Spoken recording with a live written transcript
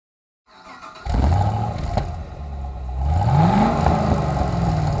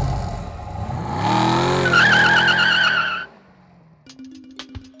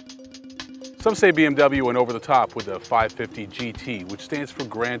Some say BMW went over the top with the 550 GT, which stands for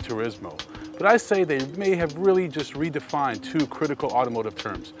Gran Turismo. But I say they may have really just redefined two critical automotive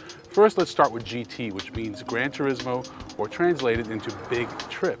terms. First, let's start with GT, which means Gran Turismo, or translated into Big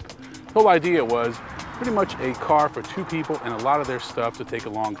Trip. The whole idea was pretty much a car for two people and a lot of their stuff to take a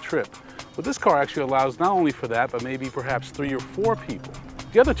long trip. But this car actually allows not only for that, but maybe perhaps 3 or 4 people.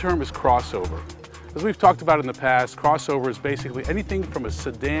 The other term is crossover. As we've talked about in the past, crossover is basically anything from a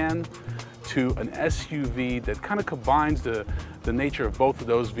sedan to an SUV that kind of combines the nature of both of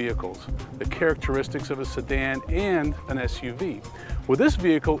those vehicles, the characteristics of a sedan and an SUV. Well, this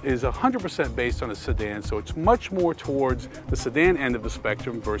vehicle is 100% based on a sedan, so it's much more towards the sedan end of the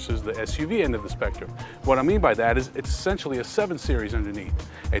spectrum versus the SUV end of the spectrum. What I mean by that is it's essentially a 7 Series underneath.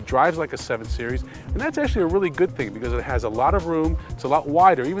 It drives like a 7 Series, and that's actually a really good thing because it has a lot of room, it's a lot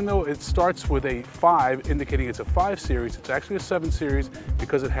wider. Even though it starts with a 5, indicating it's a 5 Series, it's actually a 7 Series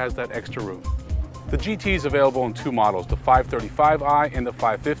because it has that extra room. The GT is available in 2 models, the 535i and the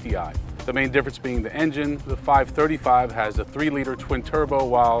 550i. The main difference being the engine. The 535 has the 3-liter twin turbo,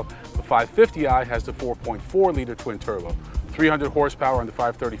 while the 550i has the 4.4-liter twin turbo. 300 horsepower on the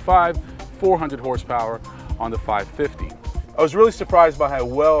 535, 400 horsepower on the 550. I was really surprised by how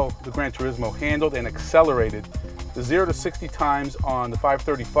well the Gran Turismo handled and accelerated the 0 to 60 times on the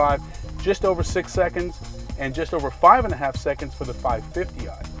 535, just over 6 seconds, and just over 5.5 seconds for the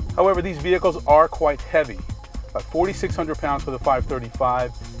 550i. However, these vehicles are quite heavy. About 4,600 pounds for the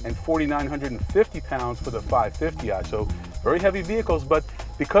 535 and 4,950 pounds for the 550i. So very heavy vehicles, but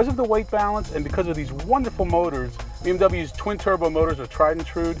because of the weight balance and because of these wonderful motors, BMW's twin turbo motors are tried and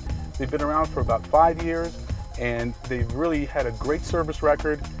true. They've been around for about 5 years and they've really had a great service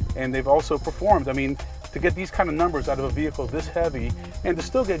record, and they've also performed. I mean, to get these kind of numbers out of a vehicle this heavy and to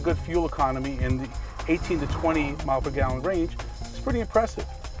still get good fuel economy in the 18 to 20 mile per gallon range is pretty impressive.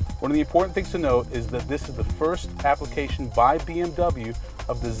 One of the important things to note is that this is the first application by BMW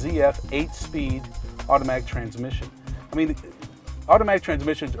of the ZF 8-speed automatic transmission. I mean, automatic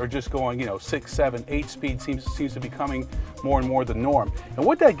transmissions are just going, 6, 7, 8 speed seems to be becoming more and more the norm. And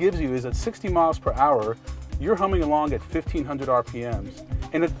what that gives you is at 60 miles per hour, you're humming along at 1,500 RPMs.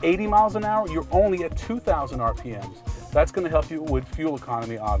 And at 80 miles an hour, you're only at 2,000 RPMs. That's going to help you with fuel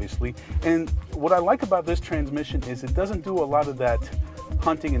economy, obviously. And what I like about this transmission is it doesn't do a lot of that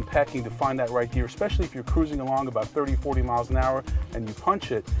hunting and pecking to find that right gear, especially if you're cruising along about 30, 40 miles an hour and you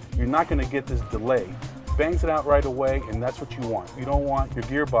punch it, you're not going to get this delay. Bangs it out right away, and that's what you want. You don't want your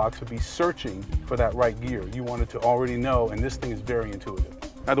gearbox to be searching for that right gear. You want it to already know, and this thing is very intuitive.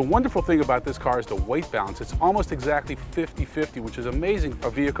 Now, the wonderful thing about this car is the weight balance. It's almost exactly 50-50, which is amazing for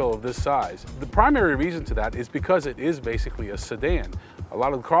a vehicle of this size. The primary reason to that is because it is basically a sedan. A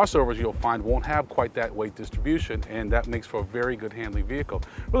lot of the crossovers you'll find won't have quite that weight distribution, and that makes for a very good handling vehicle.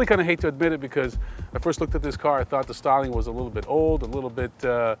 Really kind of hate to admit it because I first looked at this car, I thought the styling was a little bit old, a little bit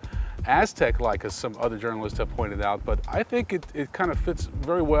Aztec-like, as some other journalists have pointed out, but I think it kind of fits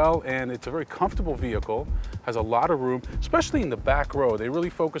very well, and it's a very comfortable vehicle, has a lot of room, especially in the back row. They really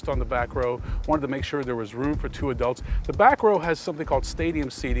focused on the back row, wanted to make sure there was room for 2 adults. The back row has something called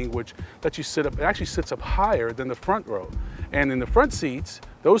stadium seating, which lets you sit up, it actually sits up higher than the front row. And in the front seats,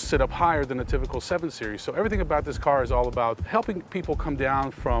 those sit up higher than a typical 7 Series. So everything about this car is all about helping people come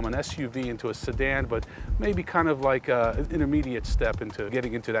down from an SUV into a sedan, but maybe kind of like an intermediate step into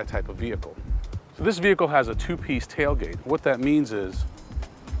getting into that type of vehicle. So this vehicle has a 2-piece tailgate. What that means is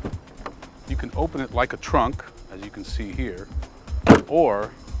you can open it like a trunk, as you can see here,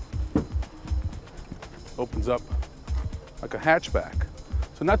 or opens up like a hatchback.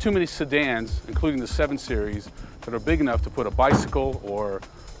 So not too many sedans, including the 7 Series, that are big enough to put a bicycle or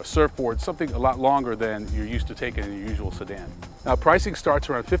a surfboard, something a lot longer than you're used to taking in your usual sedan. Now, pricing starts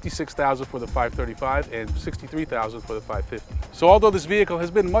around $56,000 for the 535 and $63,000 for the 550. So although this vehicle has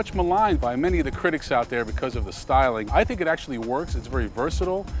been much maligned by many of the critics out there because of the styling, I think it actually works. It's very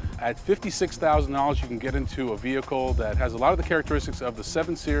versatile. At $56,000, you can get into a vehicle that has a lot of the characteristics of the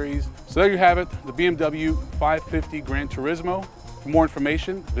 7 Series. So there you have it, the BMW 550 Gran Turismo. For more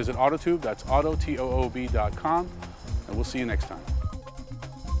information, visit Autotube, that's autotoob.com, and we'll see you next time.